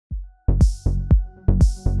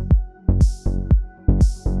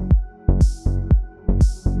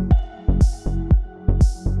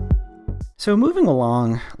So moving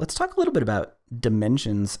along, let's talk a little bit about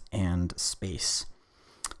dimensions and space.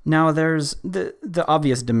 Now there's the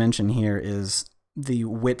obvious dimension here is the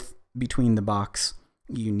width between the box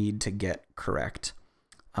you need to get correct.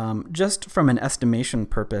 Just from an estimation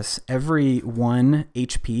purpose, every 1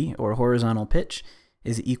 HP or horizontal pitch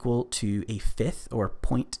is equal to a fifth or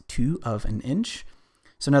 0.2 of an inch.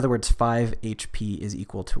 So in other words, 5 HP is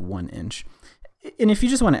equal to 1 inch. And if you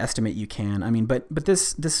just want to estimate, you can. I mean, but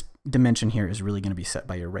this dimension here is really going to be set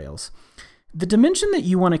by your rails. The dimension that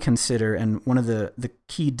you want to consider, and one of the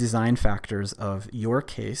key design factors of your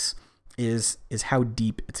case, is how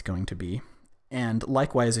deep it's going to be. And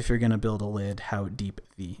likewise, if you're going to build a lid, how deep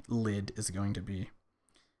the lid is going to be.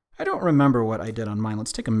 I don't remember what I did on mine.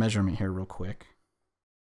 Let's take a measurement here real quick.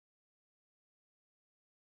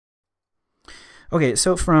 Okay,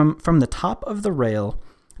 so from the top of the rail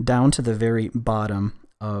down to the very bottom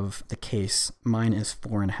of the case, mine is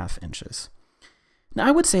 4.5 inches. Now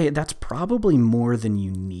I would say that's probably more than you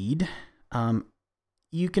need.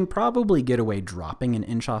 You can probably get away dropping an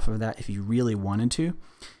inch off of that if you really wanted to.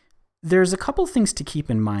 There's a couple things to keep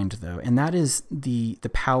in mind though, and that is the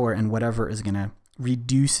power and whatever is going to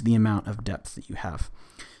reduce the amount of depth that you have.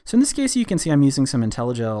 So in this case, you can see I'm using some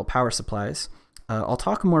IntelliGel power supplies. I'll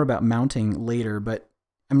talk more about mounting later, but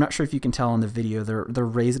I'm not sure if you can tell in the video, they're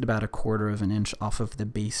raised about 1/4 of an inch off of the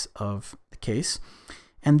base of the case.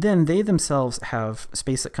 And then they themselves have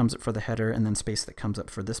space that comes up for the header and then space that comes up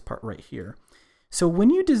for this part right here. So when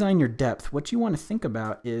you design your depth, what you want to think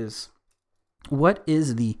about is what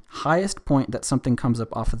is the highest point that something comes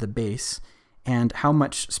up off of the base and how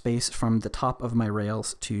much space from the top of my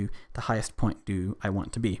rails to the highest point do I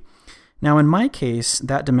want to be. Now in my case,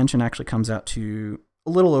 that dimension actually comes out to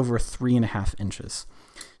a little over 3.5 inches.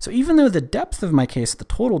 So even though the depth of my case, the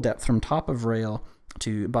total depth from top of rail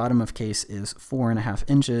to bottom of case is 4.5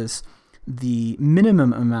 inches, the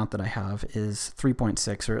minimum amount that I have is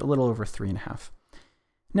 3.6 or a little over 3.5.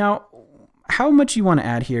 Now, how much you want to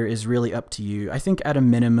add here is really up to you. I think at a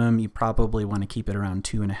minimum, you probably want to keep it around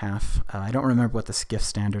 2.5. I don't remember what the skiff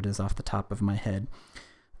standard is off the top of my head.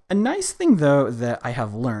 A nice thing though that I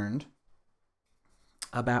have learned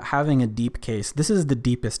about having a deep case, this is the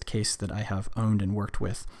deepest case that I have owned and worked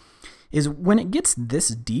with, is when it gets this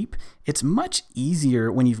deep, it's much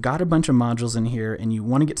easier when you've got a bunch of modules in here and you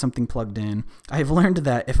want to get something plugged in. I've learned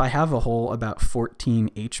that if I have a hole about 14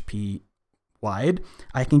 HP wide,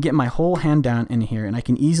 I can get my whole hand down in here and I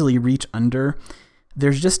can easily reach under.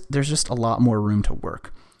 There's just a lot more room to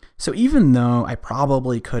work. So even though I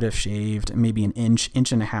probably could have shaved maybe an inch, 1.5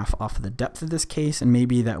 inches off of the depth of this case, and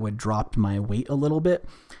maybe that would drop my weight a little bit,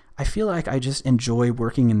 I feel like I just enjoy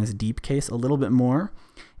working in this deep case a little bit more.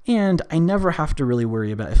 And I never have to really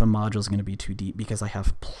worry about if a module is going to be too deep because I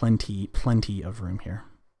have plenty of room here.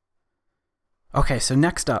 Okay, so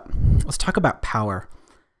next up, let's talk about power.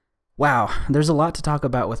 Wow, there's a lot to talk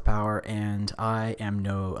about with power, and I am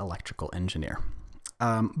no electrical engineer.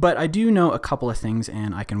 But I do know a couple of things,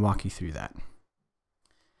 and I can walk you through that.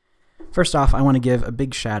 First off, I want to give a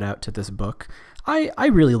big shout out to this book. I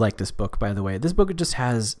really like this book, by the way. This book just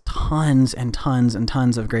has tons and tons and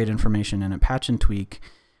tons of great information in it. Patch and Tweak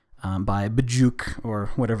by Bajuk, or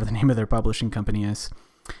whatever the name of their publishing company is.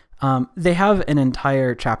 They have an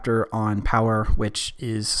entire chapter on power, which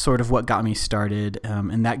is sort of what got me started,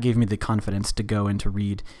 and that gave me the confidence to go and to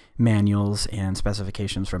read manuals and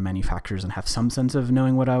specifications from manufacturers and have some sense of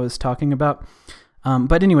knowing what I was talking about.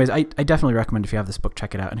 But anyways, I definitely recommend if you have this book,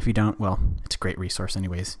 check it out. And if you don't, well, it's a great resource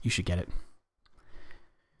anyways. You should get it.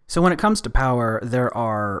 So when it comes to power, there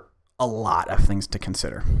are a lot of things to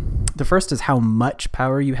consider. The first is how much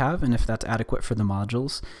power you have and if that's adequate for the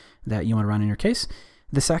modules that you want to run in your case.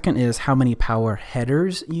 The second is how many power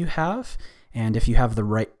headers you have and if you have the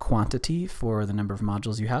right quantity for the number of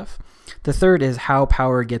modules you have. The third is how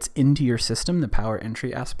power gets into your system, the power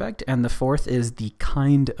entry aspect. And the fourth is the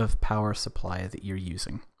kind of power supply that you're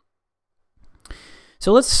using.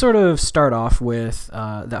 So let's sort of start off with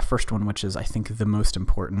that first one, which is, I think, the most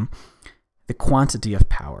important, the quantity of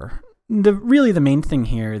power. Really the main thing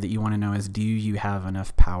here that you want to know is, do you have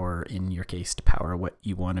enough power in your case to power what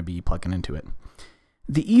you want to be plugging into it?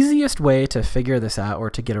 The easiest way to figure this out or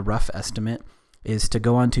to get a rough estimate is to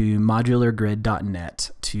go onto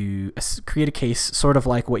modulargrid.net to create a case sort of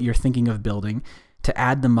like what you're thinking of building, to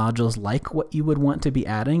add the modules like what you would want to be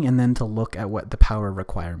adding, and then to look at what the power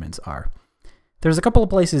requirements are. There's a couple of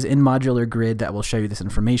places in Modular Grid that will show you this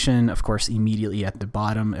information. Of course, immediately at the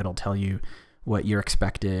bottom, it'll tell you what your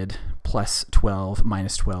expected plus 12,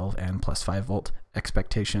 minus 12, and plus 5 volt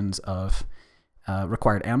expectations of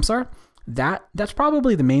required amps are. That's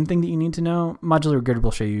probably the main thing that you need to know. Modular grid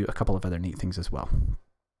will show you a couple of other neat things as well.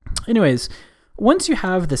 Anyways, once you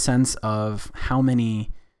have the sense of how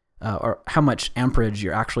many or how much amperage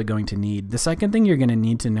you're actually going to need, the second thing you're going to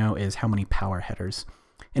need to know is how many power headers.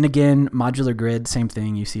 And again, modular grid, same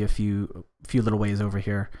thing. You see a few little ways over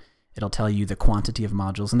here. It'll tell you the quantity of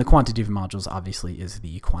modules, and the quantity of modules obviously is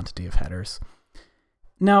the quantity of headers.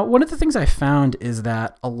 Now, one of the things I found is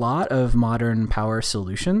that a lot of modern power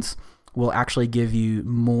solutions will actually give you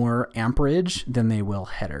more amperage than they will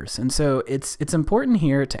headers. And so it's important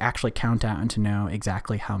here to actually count out and to know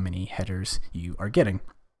exactly how many headers you are getting.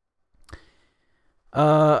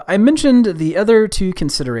 I mentioned the other two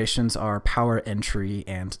considerations are power entry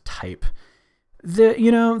and type.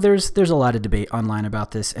 There's a lot of debate online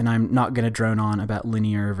about this, and I'm not going to drone on about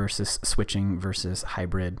linear versus switching versus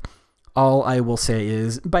hybrid. All I will say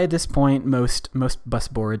is, by this point, most bus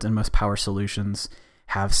boards and most power solutions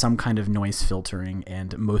have some kind of noise filtering,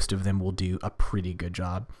 and most of them will do a pretty good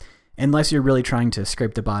job. Unless you're really trying to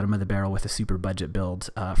scrape the bottom of the barrel with a super budget build,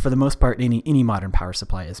 for the most part, any modern power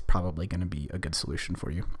supply is probably going to be a good solution for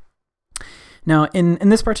you. Now, in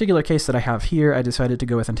this particular case that I have here, I decided to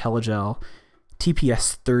go with IntelliGel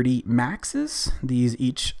TPS 30 Maxes. These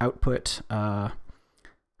each output, I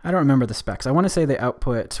don't remember the specs. I want to say they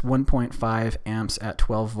output 1.5 amps at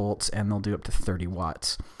 12 volts, and they'll do up to 30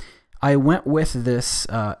 watts. I went with this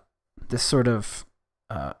sort of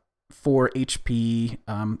 4 HP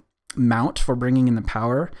mount for bringing in the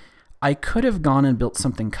power. I could have gone and built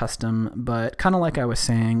something custom, but kind of like I was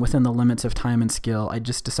saying, within the limits of time and skill, I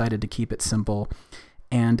just decided to keep it simple,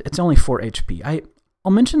 and it's only 4 HP.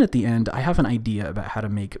 I'll mention at the end, I have an idea about how to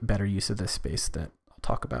make better use of this space that I'll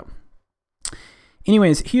talk about.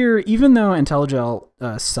 Anyways, here, even though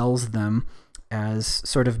IntelliGel sells them as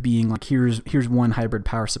sort of being like, here's one hybrid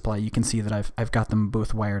power supply, you can see that I've got them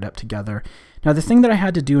both wired up together. Now, the thing that I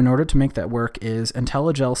had to do in order to make that work is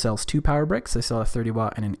IntelliGel sells 2 power bricks. They sell a 30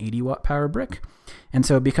 watt and an 80 watt power brick. And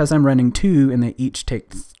so because I'm running 2 and they each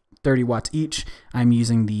take 30 watts each, I'm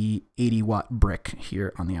using the 80 watt brick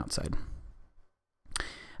here on the outside.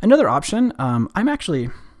 Another option, I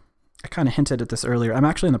kind of hinted at this earlier, I'm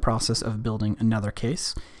actually in the process of building another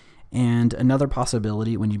case. And another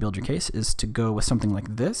possibility when you build your case is to go with something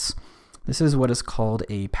like this. This is what is called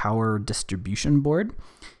a power distribution board.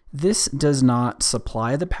 This does not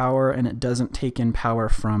supply the power, and it doesn't take in power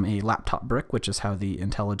from a laptop brick, which is how the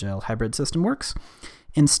IntelliGel hybrid system works.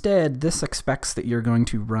 Instead, this expects that you're going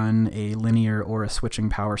to run a linear or a switching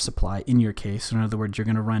power supply in your case. In other words, you're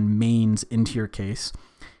going to run mains into your case,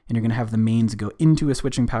 and you're going to have the mains go into a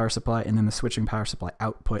switching power supply, and then the switching power supply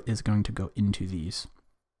output is going to go into these.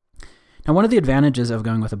 Now, one of the advantages of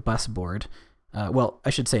going with a bus board, well,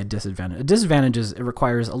 I should say a disadvantage. A disadvantage is it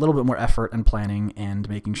requires a little bit more effort and planning and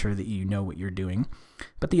making sure that you know what you're doing.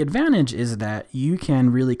 But the advantage is that you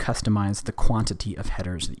can really customize the quantity of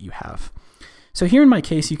headers that you have. So here in my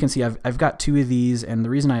case, you can see I've got 2 of these, and the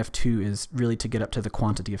reason I have 2 is really to get up to the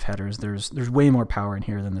quantity of headers. There's way more power in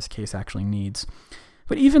here than this case actually needs.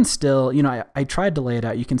 But even still, I tried to lay it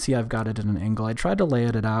out. You can see I've got it at an angle. I tried to lay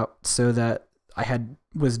it out so that I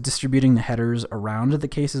was distributing the headers around the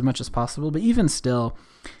case as much as possible, but even still,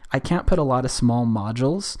 I can't put a lot of small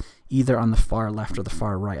modules either on the far left or the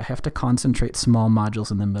far right. I have to concentrate small modules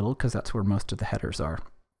in the middle because that's where most of the headers are.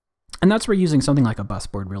 And that's where using something like a bus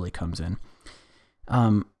board really comes in.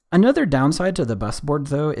 Another downside to the bus board,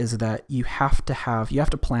 though, is that you have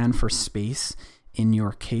to plan for space in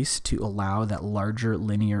your case to allow that larger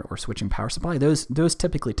linear or switching power supply. Those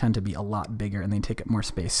typically tend to be a lot bigger and they take up more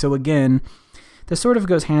space. So again, this sort of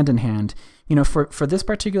goes hand in hand. For this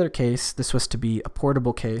particular case, this was to be a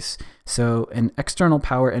portable case. So an external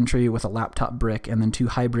power entry with a laptop brick and then 2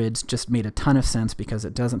 hybrids just made a ton of sense because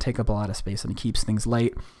it doesn't take up a lot of space and it keeps things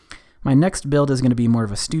light. My next build is going to be more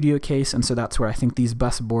of a studio case, and so that's where I think these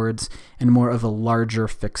bus boards and more of a larger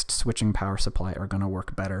fixed switching power supply are going to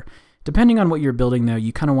work better. Depending on what you're building, though,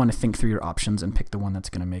 you kind of want to think through your options and pick the one that's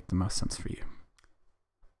going to make the most sense for you.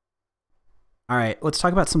 All right, let's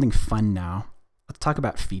talk about something fun now. Let's talk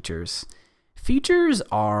about features. Features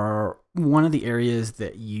are one of the areas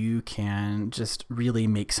that you can just really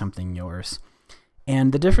make something yours.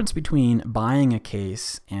 And the difference between buying a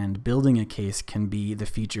case and building a case can be the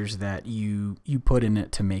features that you put in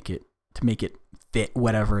it to make it fit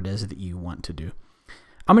whatever it is that you want to do.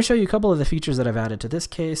 I'm going to show you a couple of the features that I've added to this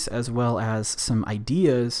case, as well as some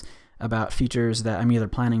ideas about features that I'm either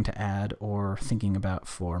planning to add or thinking about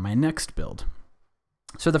for my next build.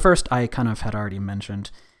 So the first I kind of had already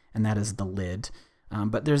mentioned, and that is the lid.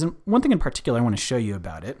 But there's one thing in particular I want to show you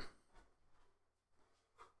about it.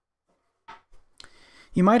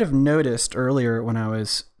 You might have noticed earlier when I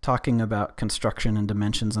was talking about construction and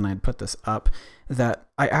dimensions and I'd put this up that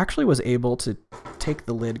I actually was able to take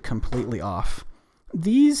the lid completely off.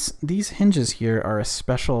 These hinges here are a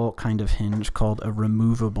special kind of hinge called a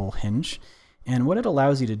removable hinge. And what it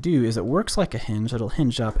allows you to do is it works like a hinge. It'll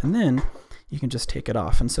hinge up and then you can just take it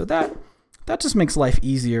off. And so that just makes life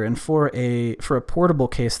easier. And for a portable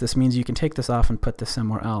case, this means you can take this off and put this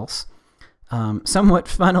somewhere else. Somewhat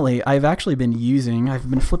funnily, I've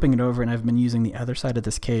been flipping it over and I've been using the other side of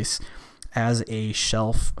this case as a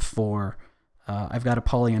shelf for, I've got a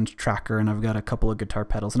poly-end tracker and I've got a couple of guitar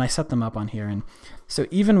pedals and I set them up on here. And so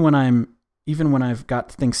even when I've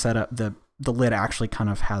got things set up, the lid actually kind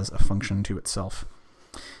of has a function to itself.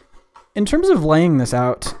 In terms of laying this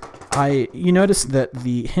out, you notice that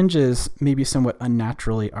the hinges maybe somewhat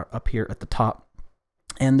unnaturally are up here at the top.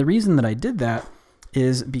 And the reason that I did that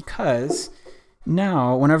is because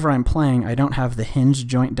now whenever I'm playing, I don't have the hinge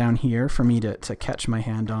joint down here for me to catch my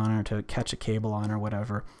hand on or to catch a cable on or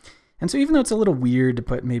whatever. And so even though it's a little weird to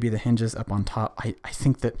put maybe the hinges up on top, I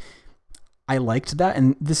think that I liked that.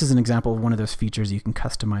 And this is an example of one of those features you can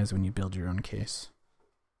customize when you build your own case.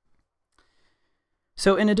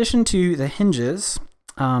 So in addition to the hinges,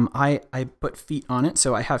 I put feet on it.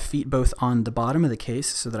 So I have feet both on the bottom of the case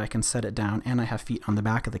so that I can set it down, and I have feet on the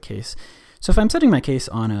back of the case. So if I'm setting my case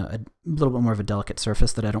on a little bit more of a delicate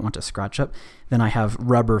surface that I don't want to scratch up, then I have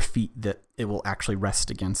rubber feet that it will actually rest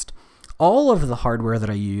against. All of the hardware that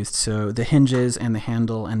I used, so the hinges and the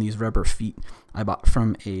handle and these rubber feet, I bought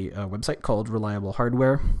from a website called Reliable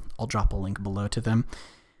Hardware. I'll drop a link below to them.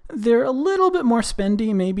 They're a little bit more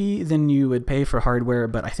spendy maybe than you would pay for hardware,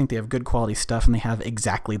 but I think they have good quality stuff and they have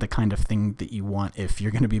exactly the kind of thing that you want if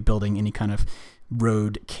you're going to be building any kind of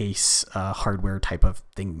road case hardware type of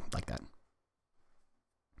thing like that.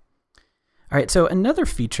 All right, so another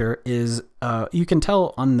feature is you can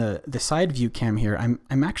tell on the side view cam here,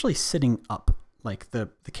 I'm actually sitting up, like the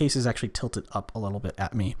case is actually tilted up a little bit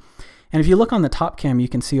at me. And if you look on the top cam, you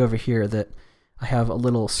can see over here that I have a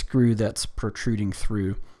little screw that's protruding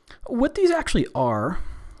through. What these actually are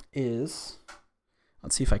is,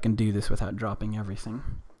 let's see if I can do this without dropping everything.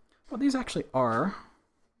 What these actually are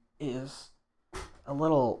is a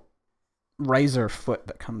little riser foot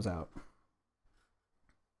that comes out.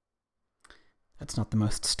 That's not the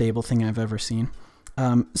most stable thing I've ever seen.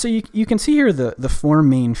 So you can see here the four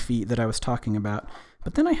main feet that I was talking about,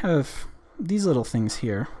 but then I have these little things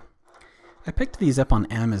here. I picked these up on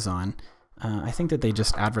Amazon. I think that they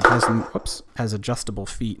just advertise them as adjustable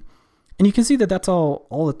feet. And you can see that that's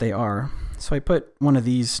all that they are. So I put one of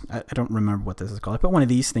these, I don't remember what this is called. I put one of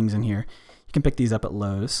these things in here. You can pick these up at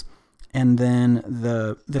Lowe's. And then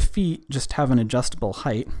the feet just have an adjustable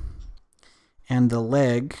height. And the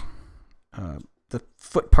leg, the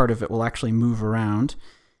foot part of it will actually move around.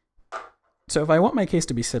 So if I want my case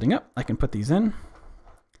to be sitting up, I can put these in.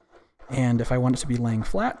 And if I want it to be laying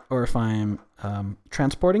flat, or if I'm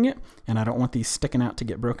transporting it and I don't want these sticking out to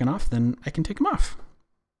get broken off, then I can take them off.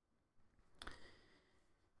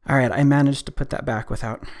 All right, I managed to put that back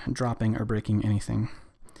without dropping or breaking anything.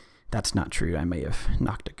 That's not true. I may have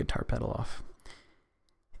knocked a guitar pedal off.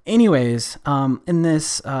 Anyways, in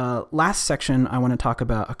this last section, I want to talk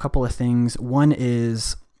about a couple of things. One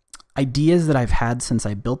is ideas that I've had since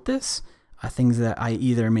I built this, things that I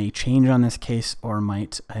either may change on this case or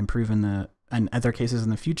might improve in other cases in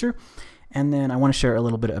the future. And then I want to share a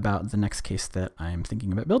little bit about the next case that I'm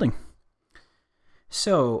thinking about building.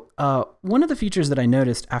 So one of the features that I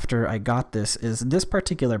noticed after I got this is this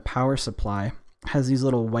particular power supply has these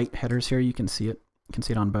little white headers here. You can see it. You can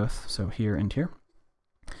see it on both, so here and here.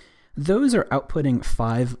 Those are outputting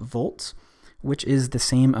 5 volts, which is the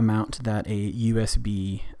same amount that a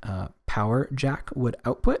USB power jack would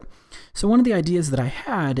output. So one of the ideas that I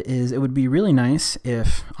had is it would be really nice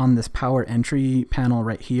if on this power entry panel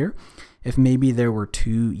right here, if maybe there were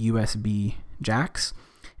 2 USB jacks,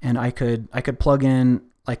 and I could plug in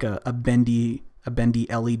like a bendy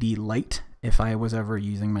LED light if I was ever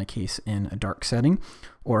using my case in a dark setting,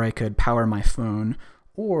 or I could power my phone.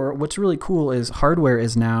 Or what's really cool is hardware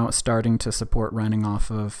is now starting to support running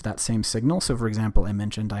off of that same signal. So for example, I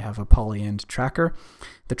mentioned I have a poly-end tracker.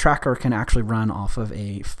 The tracker can actually run off of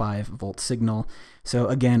a 5-volt signal. So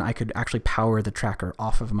again, I could actually power the tracker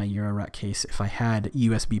off of my Eurorack case if I had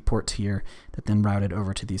USB ports here that then routed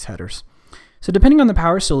over to these headers. So depending on the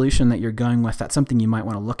power solution that you're going with, that's something you might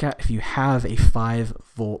want to look at. If you have a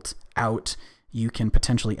 5-volt out, you can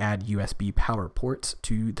potentially add USB power ports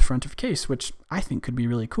to the front of the case, which I think could be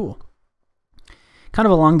really cool. Kind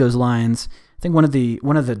of along those lines, I think one of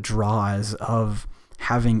the draws of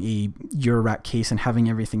having a Eurorack case and having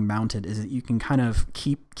everything mounted is that you can kind of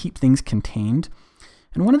keep things contained.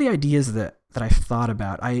 And one of the ideas that I've thought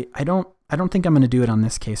about, I don't think I'm going to do it on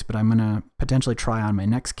this case, but I'm going to potentially try on my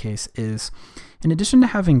next case, is in addition to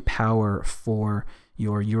having power for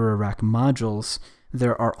your Eurorack modules,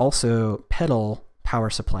 there are also pedal power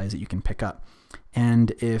supplies that you can pick up.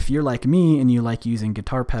 And if you're like me and you like using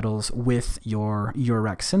guitar pedals with your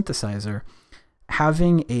Eurorack synthesizer,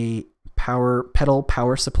 having a pedal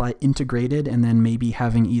power supply integrated, and then maybe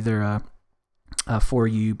having either a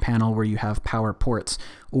 4U panel where you have power ports,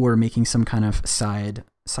 or making some kind of side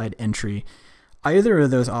entry, either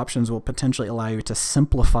of those options will potentially allow you to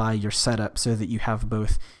simplify your setup so that you have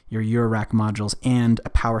both your Eurorack modules and a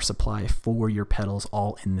power supply for your pedals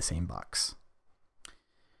all in the same box.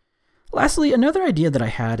 Lastly, another idea that I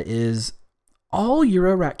had is all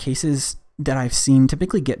Eurorack cases that I've seen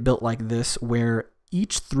typically get built like this, where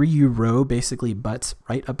each 3U row basically butts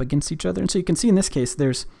right up against each other. And so you can see in this case,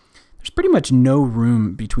 there's pretty much no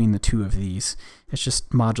room between the two of these. It's just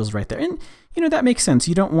modules right there. And, you know, that makes sense.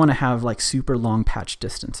 You don't want to have like super long patch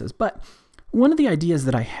distances. But one of the ideas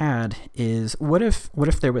that I had is, what if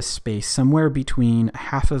there was space somewhere between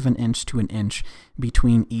 1/2 inch to 1 inch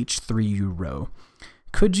between each 3U row?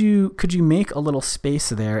 Could you make a little space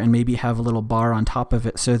there and maybe have a little bar on top of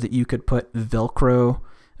it so that you could put Velcro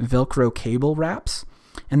cable wraps?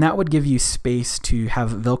 And that would give you space to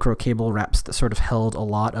have Velcro cable wraps that sort of held a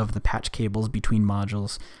lot of the patch cables between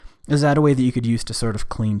modules. Is that a way that you could use to sort of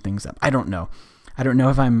clean things up? I don't know. I don't know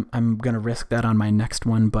if I'm going to risk that on my next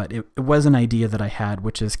one, but it was an idea that I had,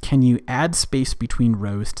 which is, can you add space between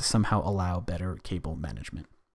rows to somehow allow better cable management?